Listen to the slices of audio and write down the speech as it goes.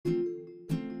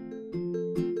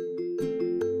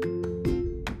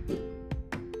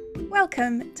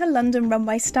Welcome to London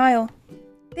Runway Style.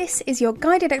 This is your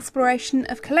guided exploration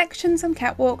of collections and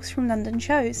catwalks from London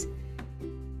shows.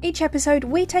 Each episode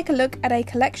we take a look at a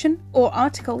collection or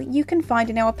article you can find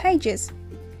in our pages.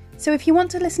 So if you want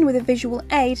to listen with a visual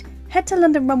aid, head to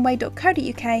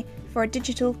londonrunway.co.uk for a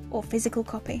digital or physical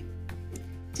copy.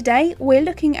 Today we're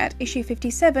looking at issue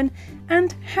 57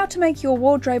 and How to Make Your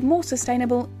Wardrobe More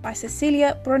Sustainable by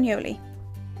Cicilia Brognoli.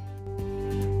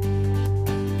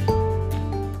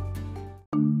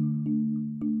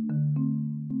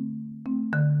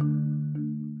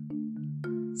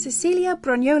 Cicilia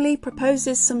Brognoli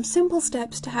proposes some simple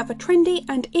steps to have a trendy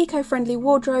and eco-friendly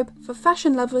wardrobe for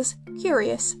fashion lovers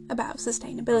curious about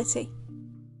sustainability.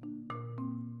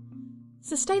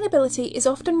 Sustainability is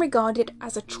often regarded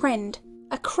as a trend,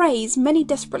 a craze many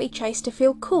desperately chase to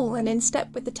feel cool and in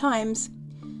step with the times.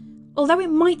 Although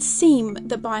it might seem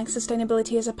that buying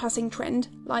sustainability is a passing trend,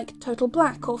 like total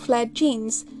black or flared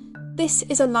jeans, this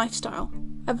is a lifestyle,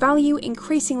 a value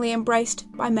increasingly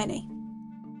embraced by many.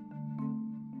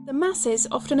 The masses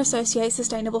often associate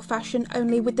sustainable fashion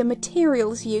only with the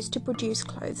materials used to produce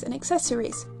clothes and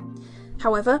accessories.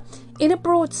 However, in a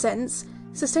broad sense,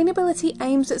 sustainability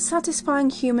aims at satisfying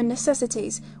human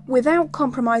necessities without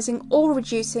compromising or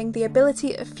reducing the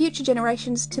ability of future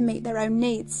generations to meet their own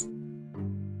needs.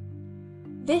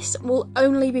 This will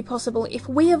only be possible if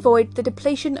we avoid the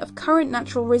depletion of current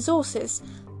natural resources,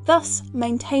 thus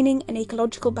maintaining an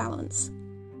ecological balance.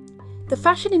 The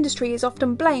fashion industry is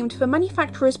often blamed for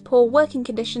manufacturers' poor working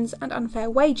conditions and unfair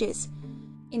wages.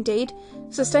 Indeed,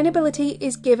 sustainability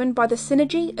is given by the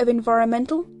synergy of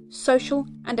environmental, social,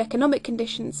 and economic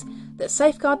conditions that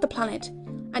safeguard the planet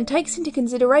and takes into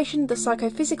consideration the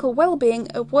psychophysical well-being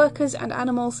of workers and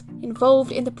animals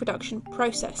involved in the production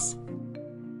process.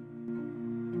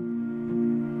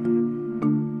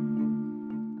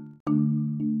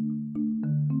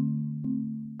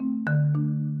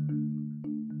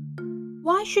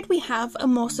 Why should we have a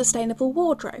more sustainable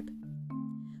wardrobe?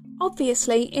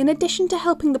 Obviously, in addition to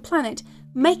helping the planet,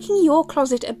 making your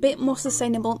closet a bit more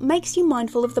sustainable makes you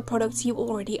mindful of the products you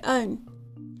already own.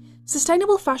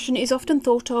 Sustainable fashion is often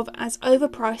thought of as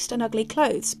overpriced and ugly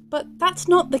clothes, but that's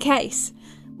not the case.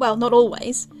 Well, not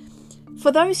always.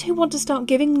 For those who want to start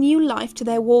giving new life to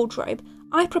their wardrobe,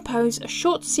 I propose a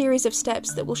short series of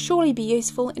steps that will surely be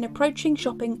useful in approaching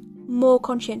shopping more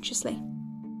conscientiously.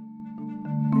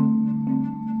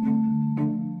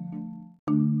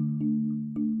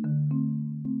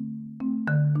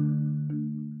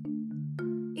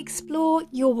 Explore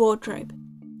your wardrobe.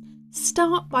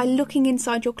 Start by looking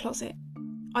inside your closet.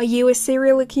 Are you a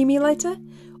serial accumulator?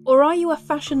 Or are you a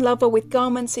fashion lover with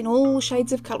garments in all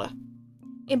shades of colour?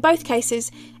 In both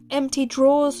cases, empty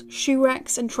drawers, shoe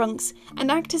racks and trunks and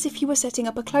act as if you were setting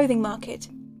up a clothing market.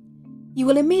 You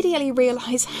will immediately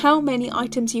realise how many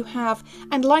items you have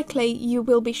and likely you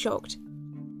will be shocked.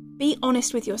 Be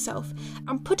honest with yourself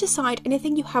and put aside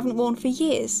anything you haven't worn for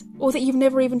years or that you've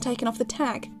never even taken off the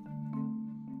tag.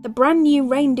 The brand new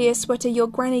reindeer sweater your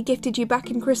granny gifted you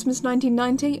back in Christmas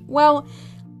 1990? Well,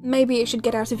 maybe it should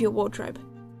get out of your wardrobe.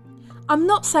 I'm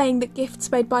not saying that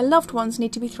gifts made by loved ones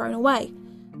need to be thrown away.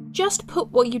 Just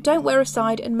put what you don't wear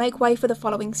aside and make way for the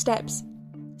following steps.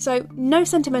 So, no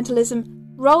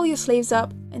sentimentalism, roll your sleeves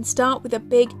up and start with a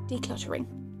big decluttering.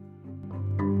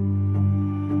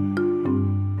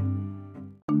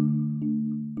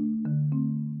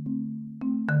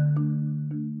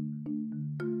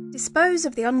 Dispose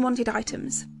of the unwanted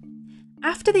items.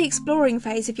 After the exploring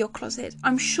phase of your closet,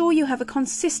 I'm sure you have a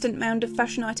consistent mound of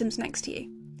fashion items next to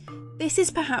you. This is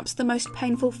perhaps the most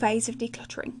painful phase of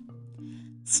decluttering.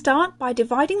 Start by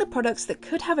dividing the products that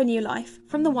could have a new life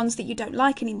from the ones that you don't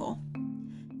like anymore.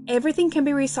 Everything can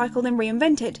be recycled and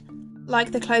reinvented,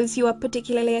 like the clothes you are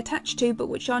particularly attached to but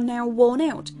which are now worn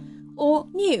out, or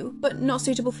new but not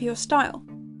suitable for your style.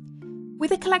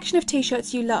 With a collection of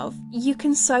t-shirts you love, you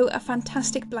can sew a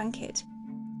fantastic blanket.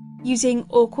 Using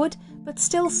awkward but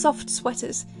still soft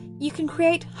sweaters, you can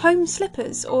create home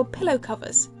slippers or pillow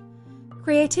covers.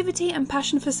 Creativity and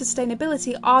passion for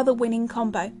sustainability are the winning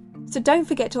combo, so don't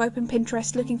forget to open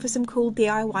Pinterest looking for some cool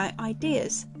DIY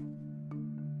ideas.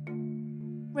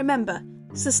 Remember,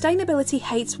 sustainability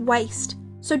hates waste,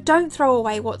 so don't throw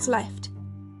away what's left.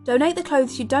 Donate the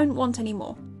clothes you don't want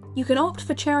anymore. You can opt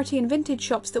for charity and vintage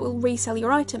shops that will resell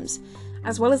your items,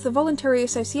 as well as the voluntary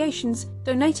associations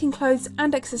donating clothes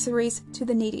and accessories to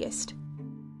the neediest.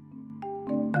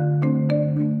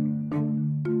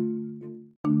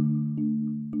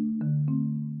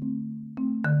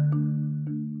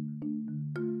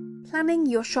 Planning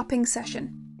your shopping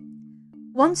session.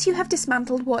 Once you have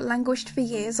dismantled what languished for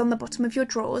years on the bottom of your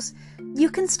drawers, you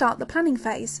can start the planning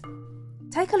phase.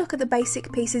 Take a look at the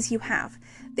basic pieces you have.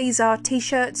 These are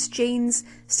t-shirts, jeans,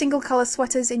 single colour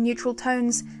sweaters in neutral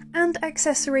tones, and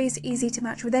accessories easy to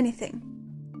match with anything.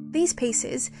 These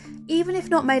pieces, even if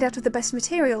not made out of the best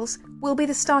materials, will be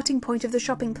the starting point of the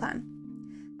shopping plan.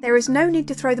 There is no need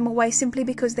to throw them away simply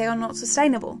because they are not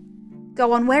sustainable.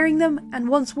 Go on wearing them, and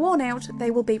once worn out, they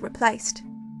will be replaced.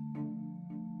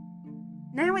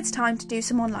 Now it's time to do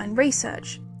some online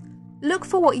research. Look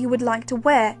for what you would like to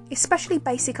wear, especially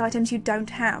basic items you don't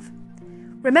have.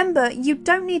 Remember, you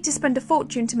don't need to spend a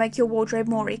fortune to make your wardrobe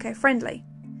more eco-friendly.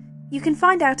 You can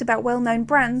find out about well-known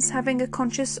brands having a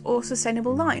conscious or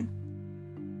sustainable line.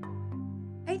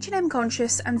 H&M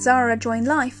Conscious and Zara Join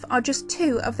Life are just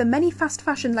two of the many fast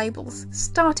fashion labels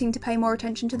starting to pay more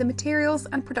attention to the materials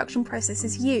and production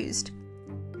processes used.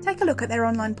 Take a look at their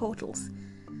online portals.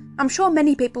 I'm sure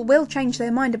many people will change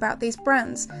their mind about these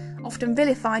brands, often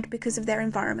vilified because of their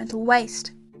environmental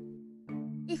waste.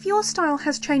 If your style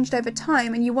has changed over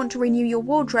time and you want to renew your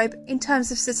wardrobe in terms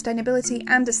of sustainability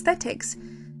and aesthetics,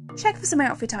 check for some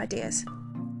outfit ideas.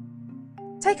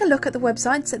 Take a look at the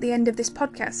websites at the end of this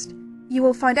podcast. You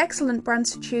will find excellent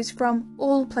brands to choose from,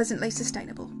 all pleasantly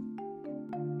sustainable.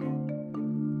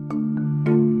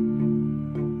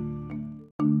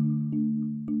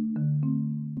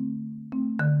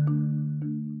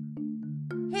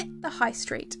 Hit the high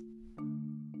street.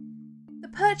 The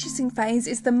purchasing phase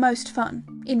is the most fun,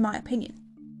 in my opinion.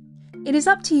 It is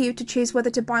up to you to choose whether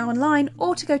to buy online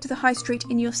or to go to the high street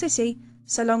in your city,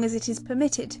 so long as it is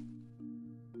permitted.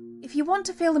 If you want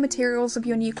to feel the materials of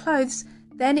your new clothes,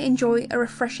 then enjoy a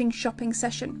refreshing shopping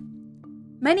session.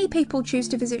 Many people choose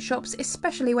to visit shops,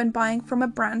 especially when buying from a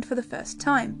brand for the first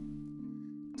time.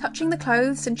 Touching the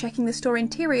clothes and checking the store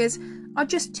interiors are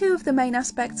just two of the main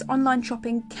aspects online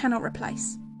shopping cannot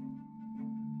replace.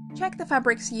 Check the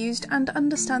fabrics used and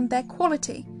understand their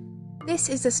quality. This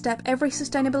is a step every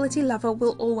sustainability lover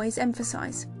will always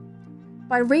emphasise.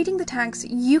 By reading the tags,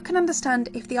 you can understand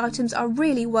if the items are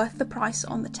really worth the price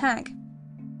on the tag.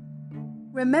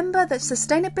 Remember that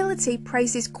sustainability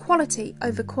praises quality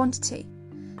over quantity,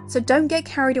 so don't get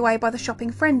carried away by the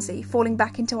shopping frenzy, falling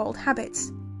back into old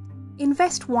habits.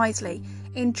 Invest wisely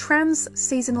in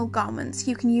trans-seasonal garments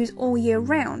you can use all year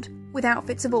round, with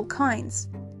outfits of all kinds.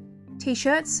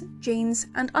 T-shirts, jeans,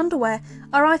 and underwear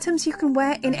are items you can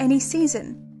wear in any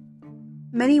season.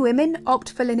 Many women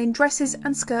opt for linen dresses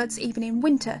and skirts even in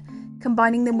winter,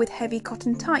 combining them with heavy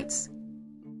cotton tights.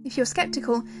 If you're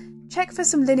skeptical, check for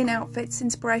some linen outfits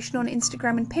inspiration on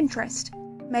Instagram and Pinterest.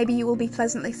 Maybe you will be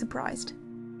pleasantly surprised.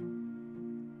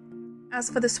 As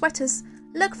for the sweaters,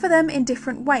 look for them in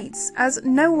different weights, as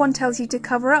no one tells you to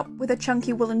cover up with a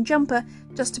chunky woolen jumper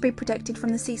just to be protected from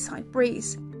the seaside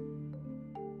breeze.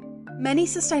 Many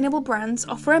sustainable brands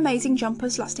offer amazing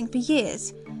jumpers lasting for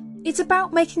years. It's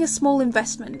about making a small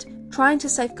investment, trying to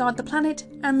safeguard the planet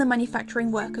and the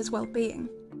manufacturing workers' well-being.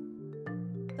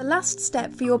 The last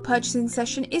step for your purchasing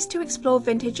session is to explore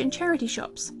vintage and charity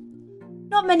shops.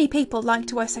 Not many people like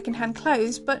to wear second-hand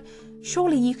clothes, but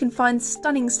surely you can find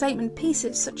stunning statement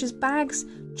pieces such as bags,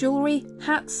 jewellery,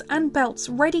 hats and belts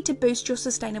ready to boost your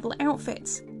sustainable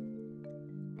outfits.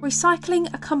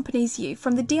 Recycling accompanies you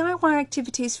from the DIY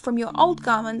activities from your old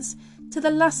garments to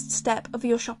the last step of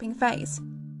your shopping phase.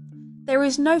 There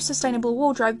is no sustainable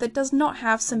wardrobe that does not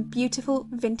have some beautiful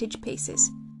vintage pieces.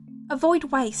 Avoid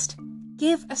waste.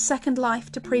 Give a second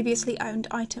life to previously owned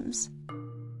items.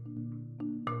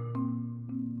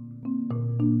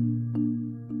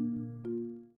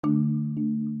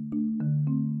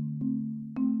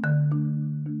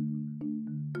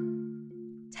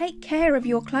 Take care of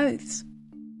your clothes.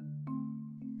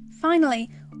 Finally,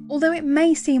 although it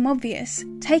may seem obvious,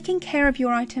 taking care of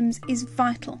your items is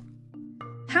vital.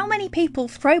 How many people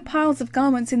throw piles of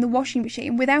garments in the washing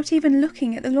machine without even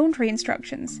looking at the laundry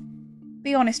instructions?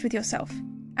 Be honest with yourself.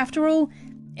 After all,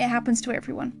 it happens to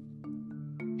everyone.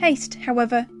 Haste,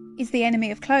 however, is the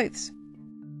enemy of clothes.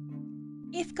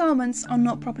 If garments are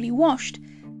not properly washed,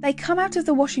 they come out of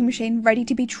the washing machine ready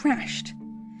to be trashed.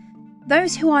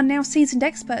 Those who are now seasoned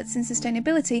experts in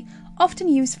sustainability often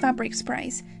use fabric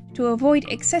sprays to avoid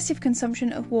excessive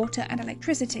consumption of water and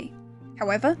electricity.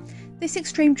 However, this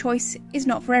extreme choice is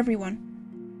not for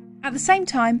everyone. At the same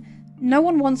time, no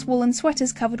one wants woolen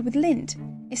sweaters covered with lint,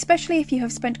 especially if you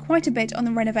have spent quite a bit on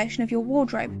the renovation of your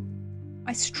wardrobe.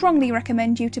 I strongly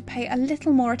recommend you to pay a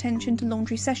little more attention to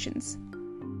laundry sessions.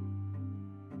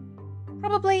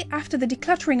 Probably after the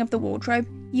decluttering of the wardrobe,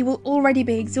 you will already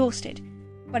be exhausted,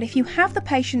 but if you have the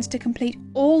patience to complete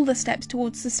all the steps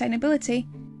towards sustainability,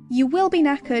 you will be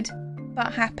knackered,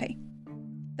 but happy.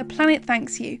 The planet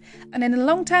thanks you, and in a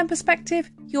long-term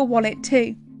perspective, your wallet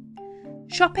too.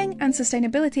 Shopping and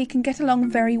sustainability can get along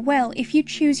very well if you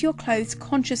choose your clothes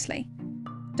consciously.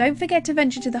 Don't forget to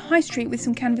venture to the high street with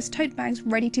some canvas tote bags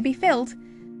ready to be filled.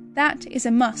 That is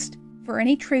a must for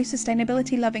any true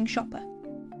sustainability-loving shopper.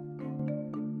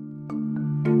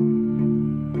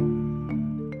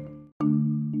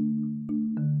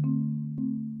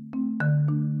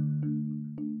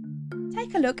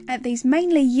 Take a look at these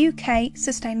mainly UK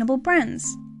sustainable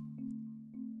brands.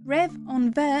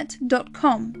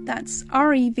 revonvert.com, that's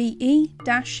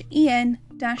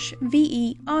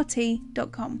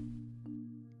reve-en-vert.com.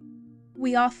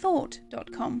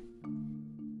 wearethought.com.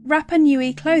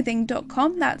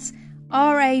 rapanuiclothing.com, that's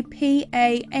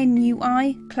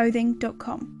rapanui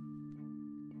clothing.com.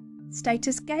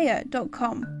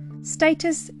 statusgaea.com,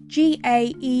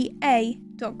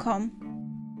 statusgaea.com.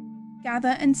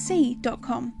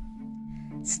 gatherandsee.com,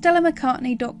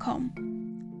 stellamccartney.com,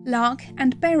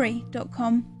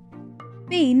 larkandberry.com,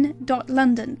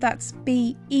 bean.london, that's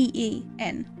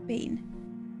BEEN, bean,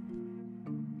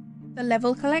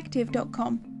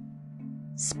 thelevelcollective.com,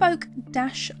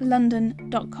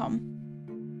 spoke-london.com,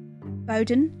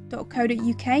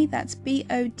 boden.co.uk, that's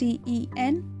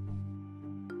BODEN,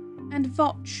 and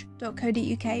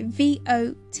votch.co.uk,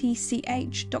 VOTCH.co.uk.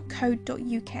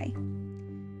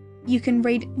 You can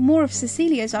read more of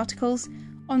Cicilia's articles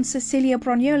on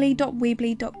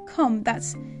ciciliabrognoli.weebly.com,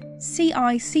 that's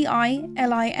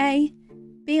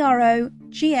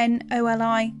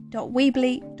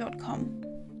ciciliabrognoli.weebly.com.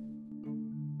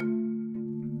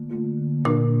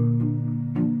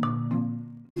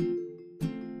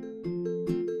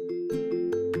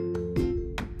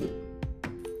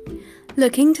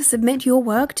 Looking to submit your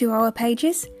work to our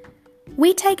pages?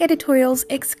 We take editorials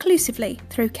exclusively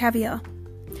through Caviar.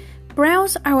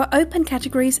 Browse our open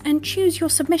categories and choose your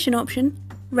submission option,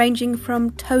 ranging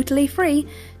from totally free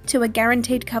to a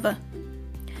guaranteed cover.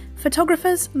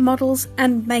 Photographers, models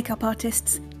and makeup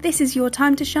artists, this is your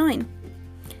time to shine.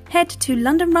 Head to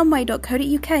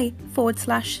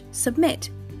londonrunway.co.uk/submit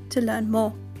to learn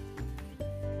more.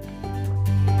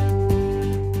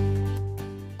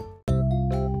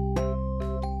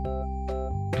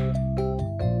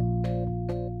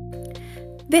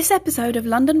 This episode of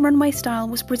London Runway Style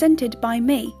was presented by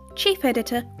me, Chief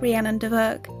Editor Rhiannon de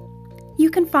Verg. You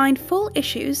can find full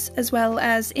issues as well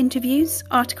as interviews,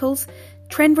 articles,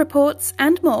 trend reports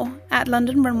and more at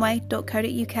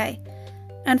londonrunway.co.uk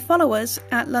and follow us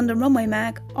at London Runway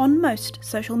Mag on most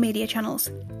social media channels.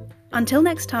 Until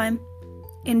next time,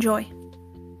 enjoy.